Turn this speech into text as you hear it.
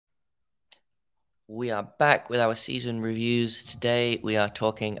We are back with our season reviews. Today we are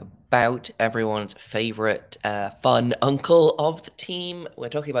talking about everyone's favorite fun uncle of the team. We're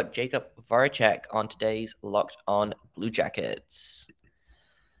talking about Jakub Voracek on today's Locked On Blue Jackets.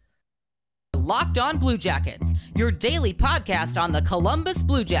 Locked On Blue Jackets, your daily podcast on the Columbus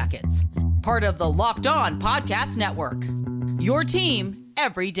Blue Jackets. Part of the Locked On Podcast Network. Your team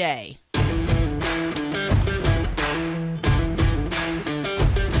every day.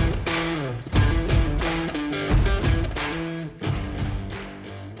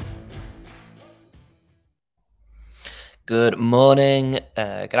 Good morning,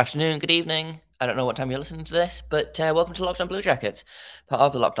 good afternoon, good evening. I don't know what time you're listening to this, but welcome to Locked On Blue Jackets, part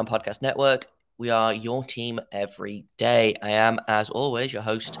of the Locked On Podcast Network. We are your team every day. I am, as always, your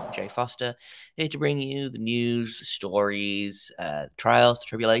host, Jay Foster, here to bring you the news, the stories, the trials, the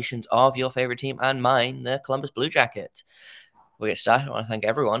tribulations of your favorite team and mine, the Columbus Blue Jackets. We'll get started. I want to thank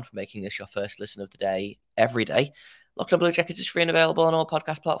everyone for making this your first listen of the day every day. Locked On Blue Jackets is free and available on all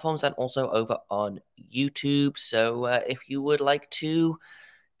podcast platforms and also over on YouTube. So if you would like to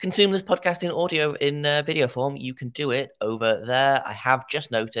consume this podcast in audio, in video form, you can do it over there. I have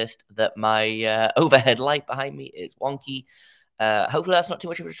just noticed that my overhead light behind me is wonky. Hopefully that's not too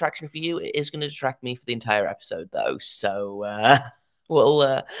much of a distraction for you. It is going to distract me for the entire episode, though. So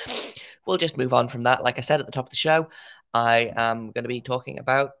we'll just move on from that. Like I said at the top of the show, I am going to be talking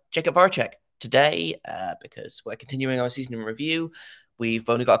about Jakub Voracek today because we're continuing our season in review. We've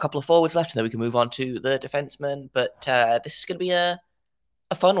only got a couple of forwards left, and then we can move on to the defensemen. But this is going to be a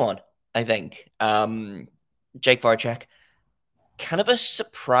fun one, I think. Jake Voracek, kind of a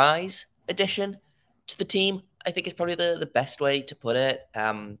surprise addition to the team, I think is probably the best way to put it.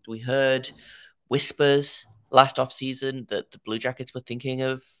 We heard whispers last offseason that the Blue Jackets were thinking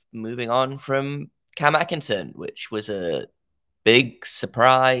of moving on from Cam Atkinson, which was a big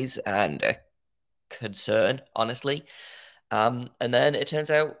surprise and a concern, honestly. And then it turns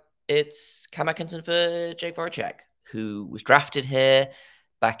out it's Cam Atkinson for Jake Voracek, who was drafted here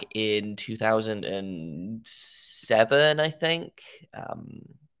back in 2007, I think.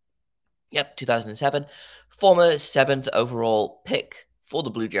 2007. Former 7th overall pick for the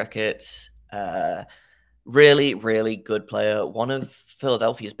Blue Jackets. Really, really good player. One of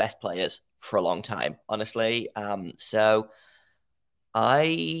Philadelphia's best players for a long time, honestly. So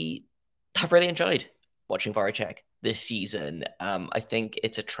I have really enjoyed watching Voracek this season. I think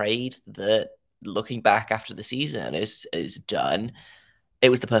it's a trade that, looking back after the season is done, it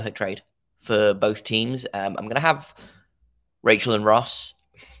was the perfect trade for both teams. I'm going to have Rachel and Russ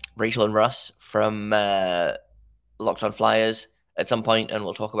from Locked On Flyers at some point, and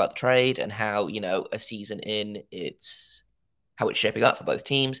we'll talk about the trade and how, a season in, how it's shaping up for both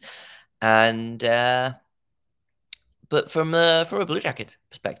teams. And but from a Blue Jackets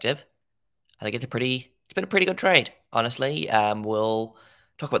perspective, I think it's been a pretty good trade, honestly. We'll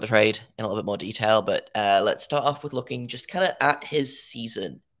talk about the trade in a little bit more detail, but let's start off with looking just kind of at his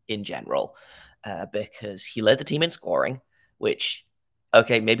season in general, because he led the team in scoring, which,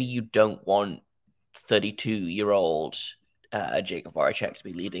 okay, maybe you don't want 32-year-old Jakub Voracek to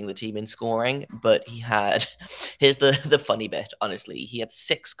be leading the team in scoring, but he had, here's the funny bit, honestly, he had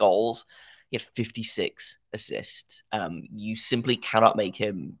 6 goals, he had 56 assists. You simply cannot make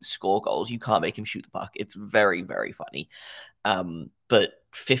him score goals. You can't make him shoot the puck. It's very, very funny. But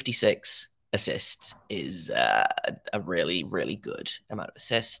 56 assists is a really, really good amount of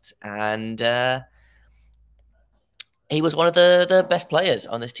assists. And he was one of the best players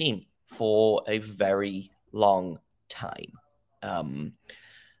on this team for a very long time.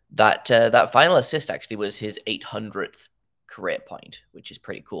 That final assist actually was his 800th career point, which is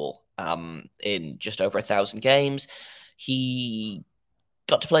pretty cool. In just over 1,000 games, he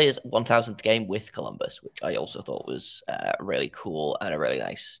got to play his 1,000th game with Columbus, which I also thought was really cool and a really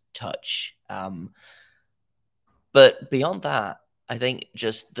nice touch. But beyond that, I think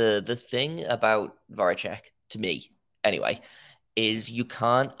just the thing about Voracek, to me anyway, is you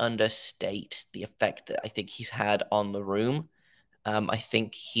can't understate the effect that I think he's had on the room. I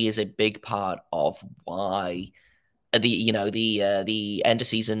think he is a big part of why the end of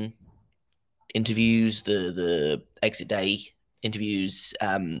season interviews, the exit day interviews,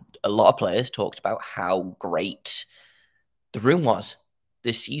 a lot of players talked about how great the room was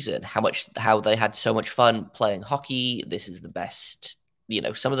this season, how they had so much fun playing hockey. This is the best,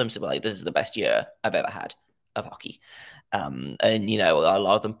 some of them said, like, this is the best year I've ever had of hockey. And, a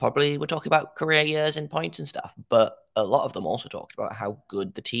lot of them probably were talking about career years in points and stuff, but a lot of them also talked about how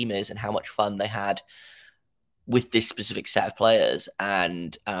good the team is and how much fun they had with this specific set of players.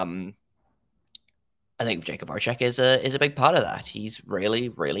 And I think Jakub Voracek is a big part of that. He's really,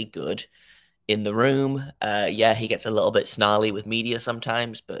 really good in the room. Yeah, he gets a little bit snarly with media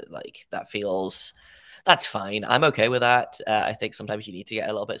sometimes, but like that's fine. I'm okay with that. I think sometimes you need to get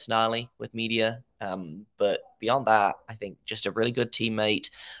a little bit snarly with media. But beyond that, I think just a really good teammate,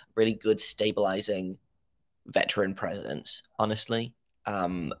 really good stabilizing veteran presence, honestly.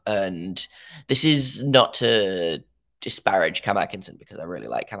 And this is not to disparage Cam Atkinson because I really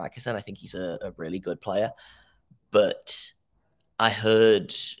like Cam Atkinson. I think he's a really good player. But I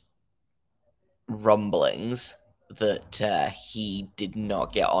heard rumblings that he did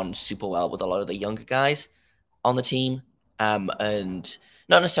not get on super well with a lot of the younger guys on the team, and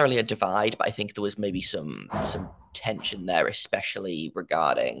not necessarily a divide, but I think there was maybe some tension there, especially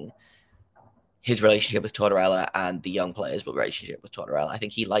regarding his relationship with Tortorella and the young players' relationship with Tortorella. I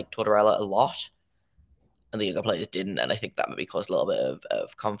think he liked Tortorella a lot, and the younger players didn't, and I think that maybe caused a little bit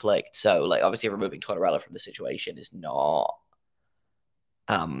of conflict. So, like, obviously, removing Tortorella from the situation is not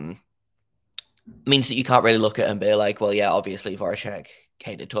means that you can't really look at it and be like, well, yeah, obviously Voracek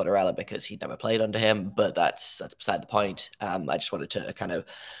hated Tortorella because he'd never played under him, but that's beside the point. I just wanted to kind of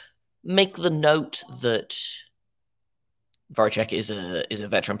make the note that Voracek is a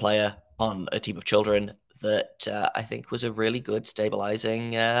veteran player on a team of children that I think was a really good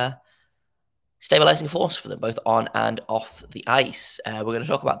stabilizing force for them, both on and off the ice. We're going to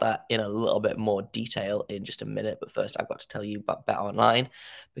talk about that in a little bit more detail in just a minute, but first I've got to tell you about BetOnline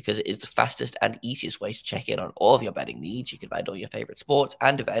because it is the fastest and easiest way to check in on all of your betting needs. You can find all your favorite sports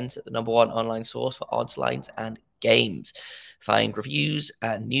and events at the #1 online source for odds, lines, and games. Find reviews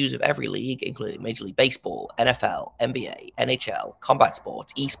and news of every league, including Major League Baseball, NFL, NBA, NHL, combat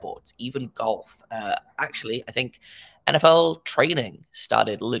sports, esports, even golf. Actually, I think NFL training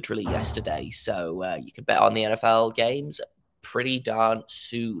started literally yesterday, so you can bet on the NFL games pretty darn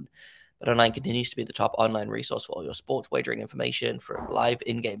soon. BetOnline continues to be the top online resource for all your sports wagering information, from live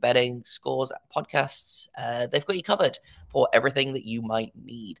in-game betting, scores, podcasts. They've got you covered for everything that you might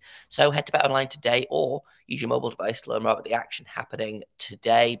need. So head to BetOnline today or use your mobile device to learn more about the action happening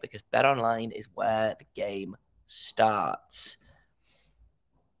today, because BetOnline is where the game starts.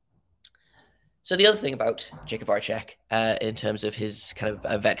 So the other thing about Jakub Voracek, in terms of his kind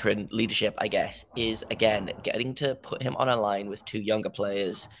of veteran leadership, I guess, is, again, getting to put him on a line with two younger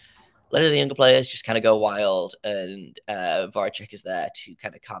players. Let the younger players just kind of go wild, and Voracek is there to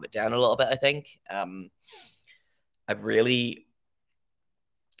kind of calm it down a little bit, I think. I really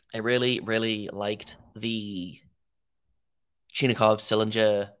liked the Chinikov,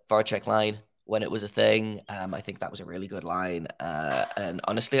 Sillinger, Voracek line when it was a thing. I think that was a really good line. And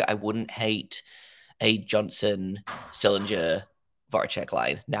honestly, I wouldn't hate a Johnson, Sillinger, Voracek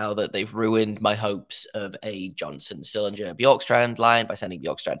line now that they've ruined my hopes of a Johnson, Sillinger, Bjorkstrand line by sending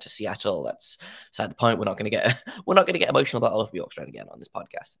Bjorkstrand to Seattle. That's beside the point. We're not going to get emotional about Olaf Bjorkstrand again on this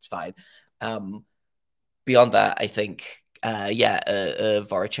podcast. It's fine. Beyond that, I think,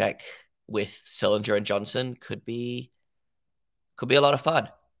 Voracek with Sillinger and Johnson could be a lot of fun.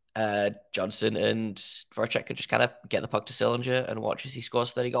 Johnson and Voracek could just kind of get the puck to Sillinger and watch as he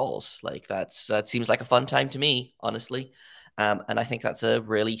scores 30 goals. Like that seems like a fun time to me, honestly. And I think that's a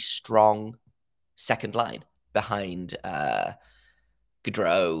really strong second line behind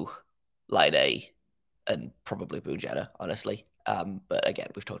Gaudreau, Laine, and probably Boone Jenner, honestly. But again,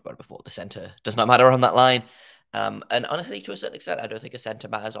 we've talked about it before. The center does not matter on that line. And honestly, to a certain extent, I don't think a centre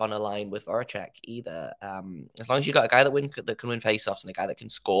matters on a line with Voracek either. As long as you've got a guy that can win faceoffs and a guy that can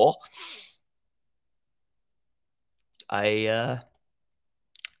score, I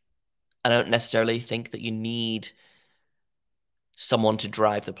don't necessarily think that you need someone to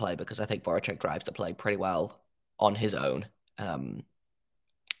drive the play, because I think Voracek drives the play pretty well on his own, and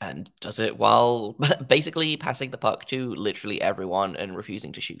does it while basically passing the puck to literally everyone and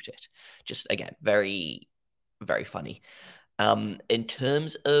refusing to shoot it. Just, again, very, very funny. In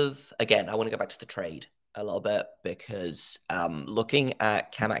terms of, again, I want to go back to the trade a little bit, because looking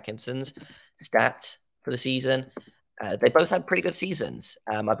at Cam Atkinson's stats for the season, they both had pretty good seasons.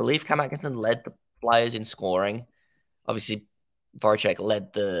 I believe Cam Atkinson led the Flyers in scoring. Obviously, Voracek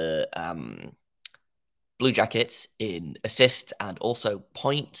led the Blue Jackets in assists and also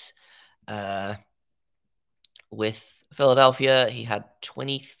points. With Philadelphia, he had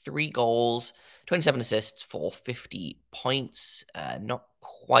 23 goals, 27 assists for 50 points. Not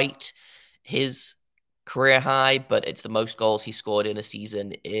quite his career high, but it's the most goals he scored in a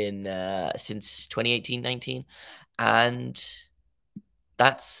season in since 2018-19. And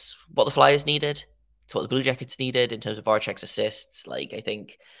that's what the Flyers needed. It's what the Blue Jackets needed in terms of Voracek's assists. Like, I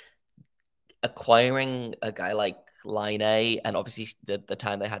think acquiring a guy like Laine, and obviously the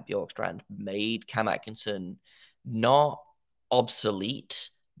time they had Bjorkstrand, made Cam Atkinson not obsolete,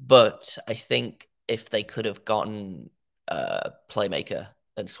 But I think if they could have gotten a playmaker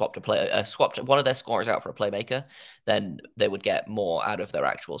and swapped one of their scorers out for a playmaker, then they would get more out of their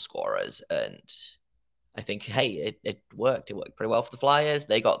actual scorers. And I think, hey, it worked. It worked pretty well for the Flyers.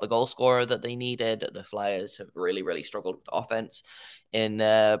 They got the goal scorer that they needed. The Flyers have really, really struggled with offense in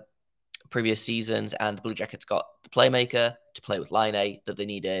previous seasons, and the Blue Jackets got the playmaker to play with Line that they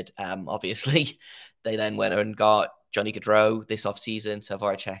needed. Obviously, they then went and got Johnny Gaudreau this offseason, so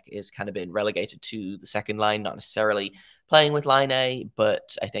Voracek is kind of been relegated to the second line, not necessarily playing with Line,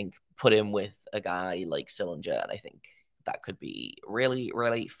 but I think put him with a guy like Sillinger, and I think that could be really,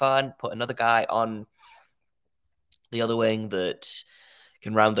 really fun. Put another guy on the other wing that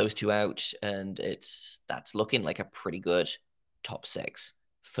can round those two out, and that's looking like a pretty good top six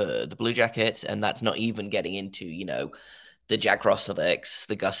for the Blue Jackets, and that's not even getting into, the Jack Roslovics,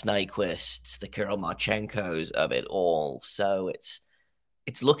 the Gus Nyquists, the Kirill Marchenkos of it all. So it's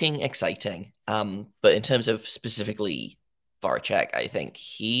looking exciting. But in terms of specifically Voracek, I think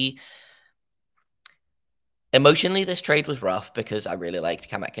emotionally, this trade was rough because I really liked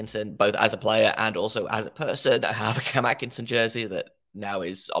Cam Atkinson, both as a player and also as a person. I have a Cam Atkinson jersey that now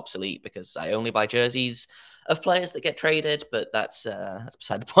is obsolete because I only buy jerseys of players that get traded, but that's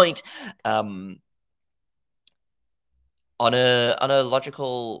beside the point. On a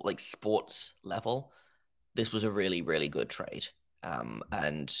logical like sports level, this was a really, really good trade.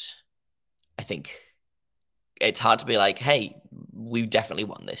 And I think it's hard to be like, hey, we definitely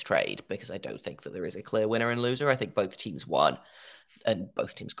won this trade, because I don't think that there is a clear winner and loser. I think both teams won and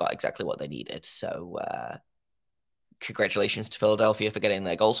both teams got exactly what they needed. So congratulations to Philadelphia for getting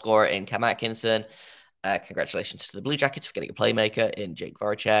their goal scorer in Cam Atkinson. Congratulations to the Blue Jackets for getting a playmaker in Jake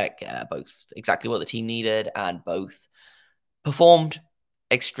Voracek. Both exactly what the team needed, and both performed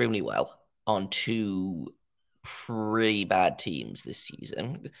extremely well on two pretty bad teams this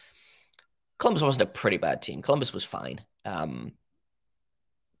season. Columbus wasn't a pretty bad team. Columbus was fine. The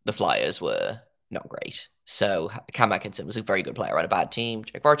Flyers were not great. So Cam Atkinson was a very good player on a bad team.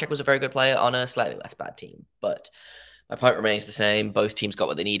 Jake Voracek was a very good player on a slightly less bad team. But my point remains the same. Both teams got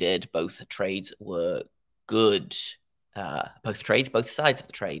what they needed. Both trades were good. Both sides of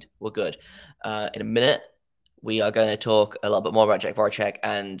the trade were good. In a minute, we are going to talk a little bit more about Jakub Voracek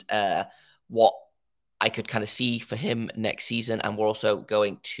and what I could kind of see for him next season. And we're also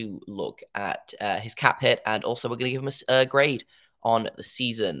going to look at his cap hit, and also we're going to give him a grade on the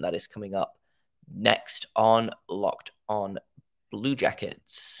season that is coming up next on Locked On Blue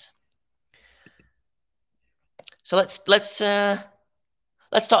Jackets. So let's start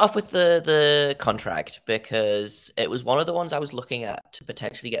off with the contract, because it was one of the ones I was looking at to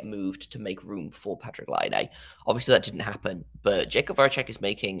potentially get moved to make room for Patrick Laine. Obviously, that didn't happen, but Jakub Voracek is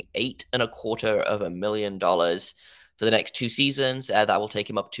making $8.25 million for the next 2 seasons. That will take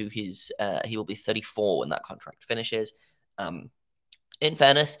him up to he will be 34 when that contract finishes. In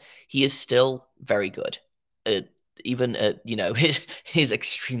fairness, he is still very good. Even at his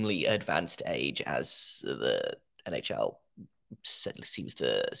extremely advanced age, as the NHL seems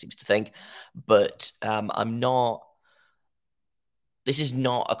to think, but I'm not. This is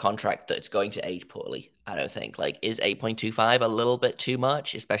not a contract that's going to age poorly. I don't think. Like, is 8.25 a little bit too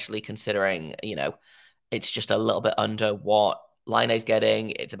much, especially considering it's just a little bit under what Laine's getting.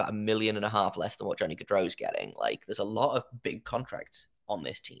 It's about $1.5 million less than what Johnny Gaudreau's getting. Like, there's a lot of big contracts on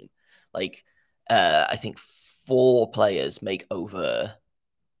this team. Like, I think 4 players make over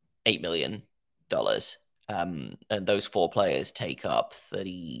 $8 million. And those 4 players take up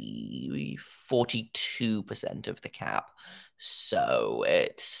 42% of the cap. So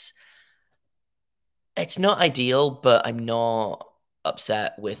it's not ideal, but I'm not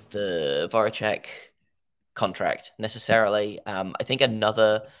upset with the Voracek contract necessarily. I think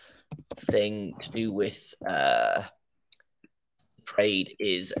another thing to do with trade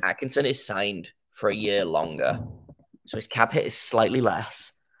is Atkinson is signed for a year longer. So his cap hit is slightly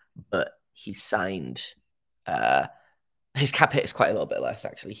less, but he's signed. His cap hit is quite a little bit less,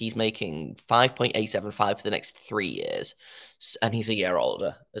 actually. He's making 5.875 for the next 3 years, and he's a year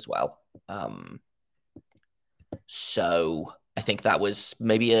older as well. So I think that was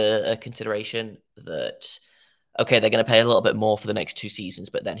maybe a consideration that, okay, they're going to pay a little bit more for the next 2 seasons,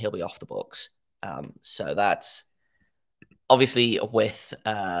 but then he'll be off the books. So that's obviously with,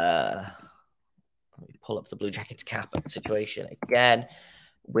 let me pull up the Blue Jackets cap situation again,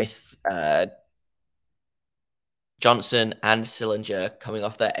 with Johnson and Sillinger coming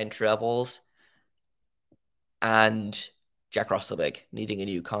off their entry levels, and Jack Roslovic needing a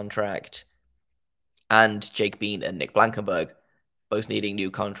new contract, and Jake Bean and Nick Blankenburg both needing new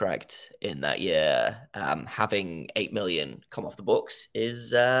contract in that year, having $8 million come off the books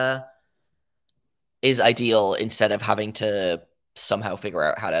is ideal instead of having to somehow figure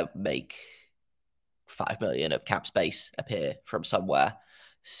out how to make $5 million of cap space appear from somewhere.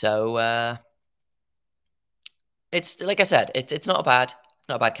 So it's like I said, it's not a bad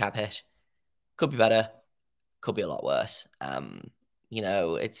cap hit. Could be better, could be a lot worse.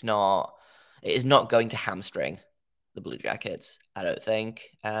 It is not going to hamstring the Blue Jackets, I don't think.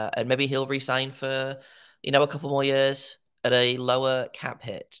 And maybe he'll resign for, a couple more years at a lower cap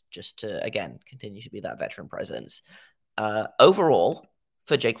hit just to, again, continue to be that veteran presence. Overall,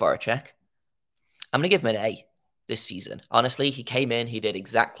 for Jake Voracek, I'm going to give him an A this season. Honestly, he came in, he did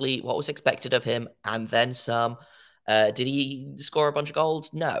exactly what was expected of him, and then some. Did he score a bunch of goals?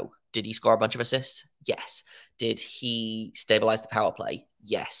 No. Did he score a bunch of assists? Yes. Did he stabilize the power play?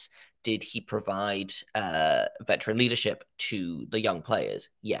 Yes. Did he provide veteran leadership to the young players?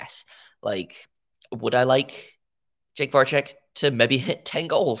 Yes. Like, would I like Jake Voracek to maybe hit 10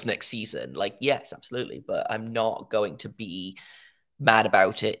 goals next season? Like, yes, absolutely. But I'm not going to be mad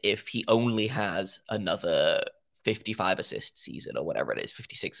about it if he only has another 55 assist season or whatever it is,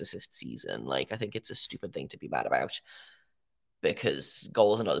 56 assist season. Like, I think it's a stupid thing to be mad about because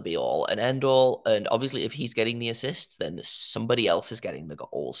goals are not the be all and end all. And obviously, if he's getting the assists, then somebody else is getting the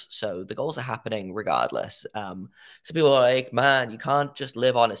goals. So the goals are happening regardless. So people are like, man, you can't just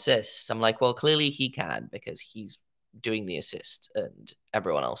live on assists. I'm like, well, clearly he can because he's doing the assists and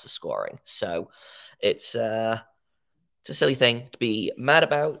everyone else is scoring. So it's a silly thing to be mad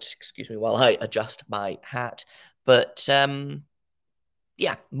about. Excuse me while I adjust my hat. But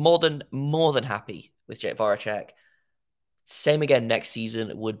yeah, more than happy with Jake Voracek. Same again next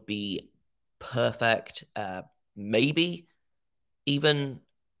season would be perfect. Maybe even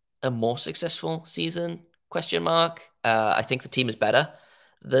a more successful season, question mark. I think the team is better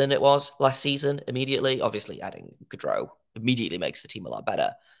than it was last season immediately. Obviously, adding Gaudreau immediately makes the team a lot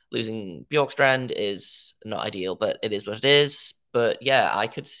better. Losing Bjorkstrand is not ideal, but it is what it is. But yeah, I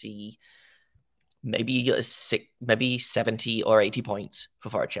could see maybe 70 or 80 points for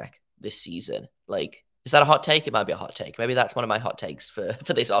Voracek this season. Like, is that a hot take? It might be a hot take. Maybe that's one of my hot takes for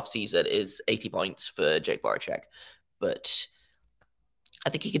this offseason is 80 points for Jake Voracek. But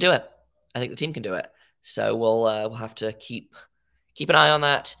I think he can do it. I think the team can do it. So we'll have to keep an eye on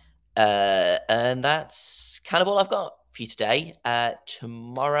that. And that's kind of all I've got for you today.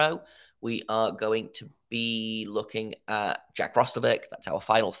 Tomorrow we are going to be looking at Jack Roslovic. That's our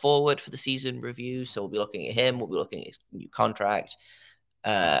final forward for the season review. So we'll be looking at him. We'll be looking at his new contract,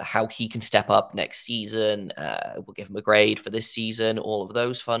 how he can step up next season. We'll give him a grade for this season, all of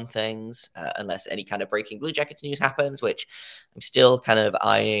those fun things, unless any kind of breaking Blue Jackets news happens, which I'm still kind of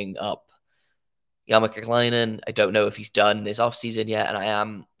eyeing up. Jarmo Kekalainen, I don't know if he's done this offseason yet, and I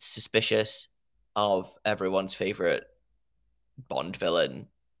am suspicious of everyone's favorite Bond villain,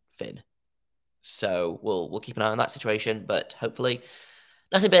 Finn. So we'll keep an eye on that situation, but hopefully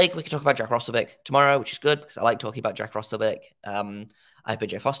nothing big. We can talk about Jack Roslovic tomorrow, which is good because I like talking about Jack Roslovic. I've been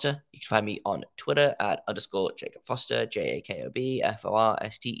Jay Foster. You can find me on Twitter at _Jacob Foster, JAKOB You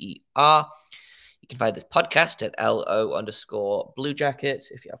can find this podcast at LO_Blue Jackets.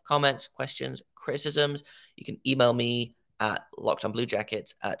 If you have comments, questions, criticisms, you can email me at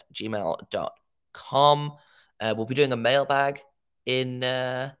lockedonbluejackets@gmail.com. We'll be doing a mailbag in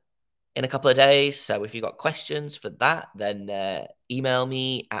a couple of days. So if you've got questions for that, then email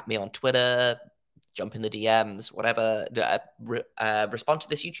me, at me on Twitter, jump in the DMs, whatever. Respond to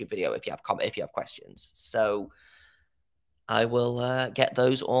this YouTube video if you have questions. So I will get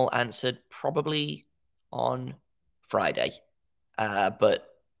those all answered probably on Friday. But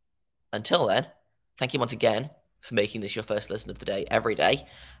until then, thank you once again for making this your first listen of the day every day,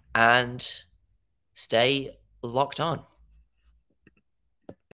 and stay locked on.